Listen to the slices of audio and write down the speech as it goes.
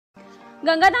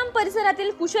गंगाधाम परिसरातील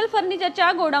कुशल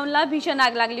फर्निचरच्या गोडाऊनला भीषण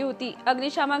आग लागली होती।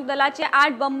 अग्निशामक दलाचे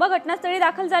 8 बंब घटनास्थळी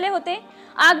दाखल झाले होते।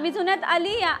 आग विझवण्यात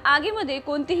आली। या आगीमध्ये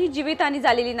कोणतीही जीवितहानी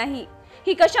झालेली नाही।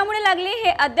 ही कशामुळे लागली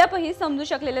हे अद्यापही समजू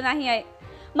शकलेले नाही आहे।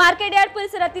 मार्केट यार्ड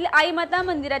परिसरातील आई माता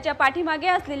मंदिराच्या पाठीमागे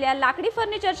असलेल्या लाकडी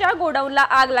फर्निचरच्या गोडाऊनला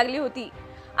आग लागली होती।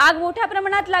 आग मोठ्या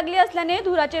प्रमाणात लागली असल्याने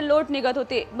धुराचे लोट निघत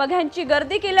होते। बघ्यांची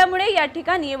गर्दी केल्यामुळे या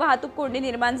ठिकाणी वाहतूक कोंडी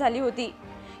निर्माण झाली होती।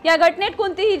 या घटनेत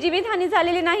कोणतीही जीवितहानी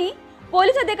झालेली नाही।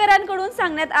 पोलीस अधिकाऱ्यांकडून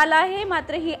सांगण्यात आलं आहे,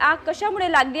 मात्र ही आग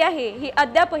कशामुळे लागली आहे हे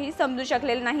अद्यापही समजू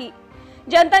शकलेले नाही।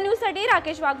 जनता न्यूज साठी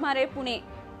राकेश वाघमारे, पुणे।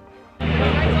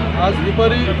 आज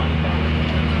दुपारी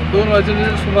 2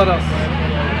 वाजेच्या सुमारास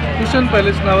कुशन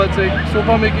पॅलेस नावाचं एक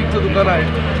सोफा मेकिंगचं दुकान आहे,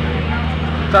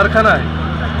 कारखाना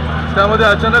आहे। त्यामध्ये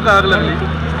अचानक आग लागली।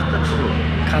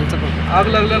 आग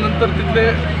लागल्यानंतर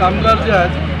तिथले कामगार जे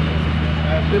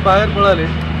आहेत ते बाहेर पळाले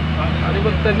आणि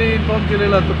मग त्यांनी इन्फॉर्म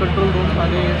केलेला तो कंट्रोल रूम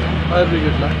आणि फायर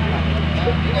ब्रिगेडला।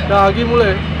 त्या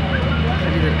आगीमुळे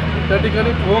त्या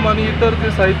ठिकाणी फोम आणि इतर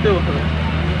जे साहित्य होतं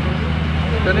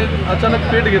त्याने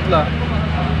अचानक पेट घेतला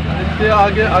आणि ते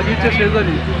आगीच्या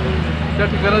शेजारी त्या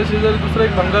ठिकाणाच्या शेजारी दुसरं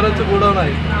एक भंगाराचं गोडाऊन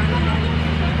आहे,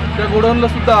 त्या गोडाऊनला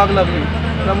सुद्धा आग लागली।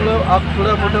 त्यामुळं आग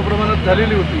थोड्या मोठ्या प्रमाणात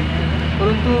झालेली होती,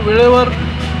 परंतु वेळेवर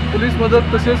पोलीस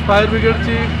मदत तसेच फायर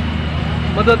ब्रिगेडची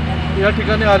मदत या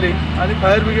ठिकाणी आली आणि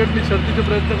फायर ब्रिगेडने शर्थीचे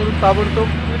प्रयत्न करून ताबडतोब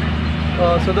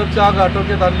सदरची आग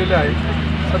आटोक्यात आणलेली आहे।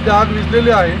 सध्या आग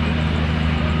विझलेली आहे।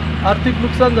 आर्थिक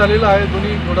नुकसान झालेलं आहे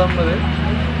दोन्ही गोडाऊनमध्ये,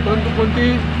 परंतु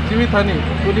कोणतीही जीवितहानी,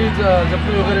 कोणी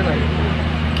जखमी वगैरे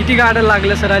नाही। किती गाड्या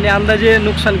लागल्या सर आणि अंदाजे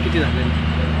नुकसान किती झाले?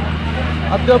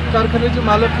 अद्याप कारखान्याचे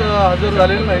मालक हजर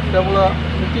झालेले नाहीत, त्यामुळं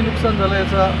किती नुकसान झालं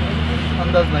याचा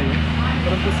अंदाज नाही आहे।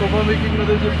 परंतु सोफा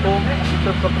मेकिंगमध्ये जे फोम,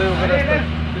 इतर कपडे वगैरे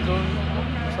असतात ते जळून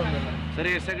नुकसान झालं। सर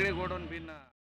हे सगळे गोडाऊन